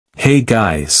Hey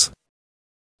guys!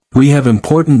 We have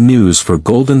important news for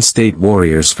Golden State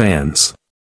Warriors fans.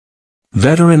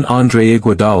 Veteran André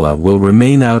Iguodala will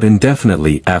remain out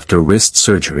indefinitely after wrist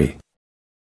surgery.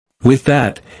 With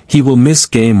that, he will miss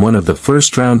Game 1 of the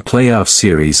first-round playoff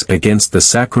series against the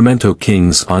Sacramento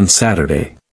Kings on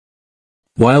Saturday.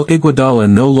 While Iguodala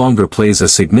no longer plays a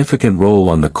significant role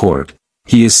on the court,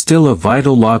 he is still a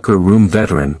vital locker room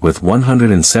veteran with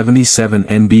 177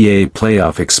 NBA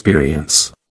playoff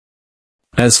experience.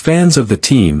 As fans of the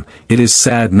team, it is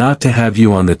sad not to have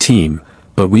you on the team,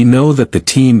 but we know that the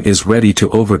team is ready to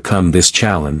overcome this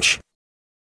challenge.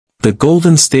 The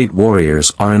Golden State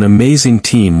Warriors are an amazing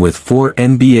team with 4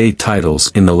 NBA titles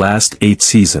in the last 8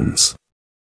 seasons.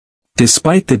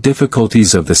 Despite the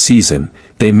difficulties of the season,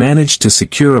 they managed to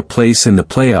secure a place in the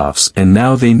playoffs, and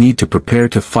now they need to prepare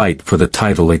to fight for the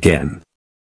title again.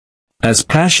 As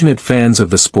passionate fans of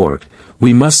the sport,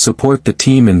 we must support the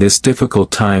team in this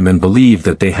difficult time and believe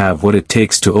that they have what it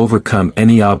takes to overcome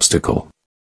any obstacle.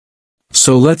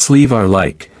 So let's leave our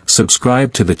like,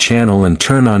 subscribe to the channel and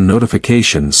turn on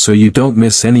notifications so you don't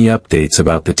miss any updates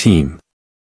about the team.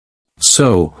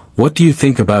 So, what do you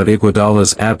think about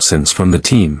Iguodala's absence from the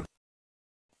team?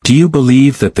 Do you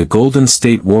believe that the Golden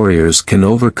State Warriors can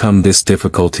overcome this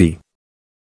difficulty?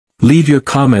 Leave your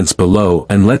comments below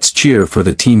and let's cheer for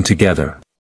the team together.